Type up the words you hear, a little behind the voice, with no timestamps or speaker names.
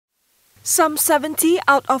Some 70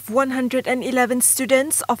 out of 111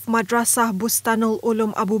 students of Madrasah Bustanul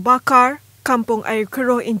Ulum Abu Bakar, Kampung Air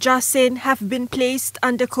Keroh in Jasin have been placed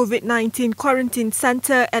under Covid-19 quarantine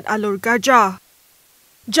centre at Alor Gajah.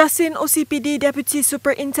 Jasin OCPD Deputy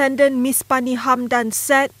Superintendent Mispani Hamdan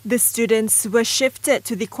said the students were shifted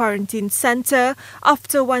to the quarantine centre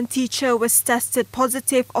after one teacher was tested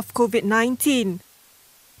positive of Covid-19.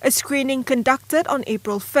 A screening conducted on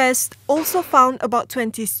April 1st also found about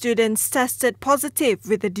 20 students tested positive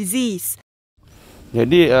with the disease.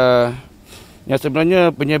 Jadi yang sebenarnya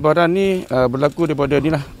penyebaran ni berlaku daripada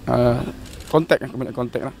kontak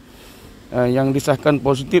lah. Yang disahkan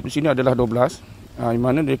positif di sini adalah 12. Yang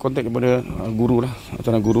mana dari kontak daripada guru lah,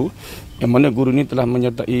 seorang guru. Yang mana guru ni telah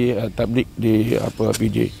menyertai tablik di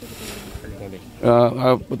PJ.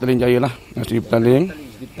 Petaling Jaya lah, Seri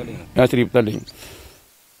Petaling.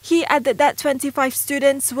 He added that 25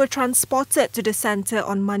 students were transported to the centre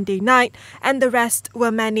on Monday night and the rest were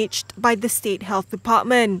managed by the State Health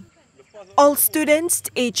Department. All students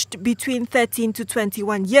aged between 13 to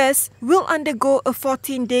 21 years will undergo a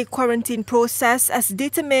 14-day quarantine process as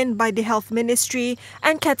determined by the Health Ministry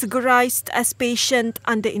and categorised as patient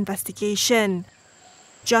under investigation.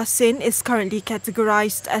 Jasin is currently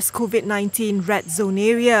categorised as Covid-19 red zone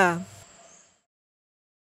area.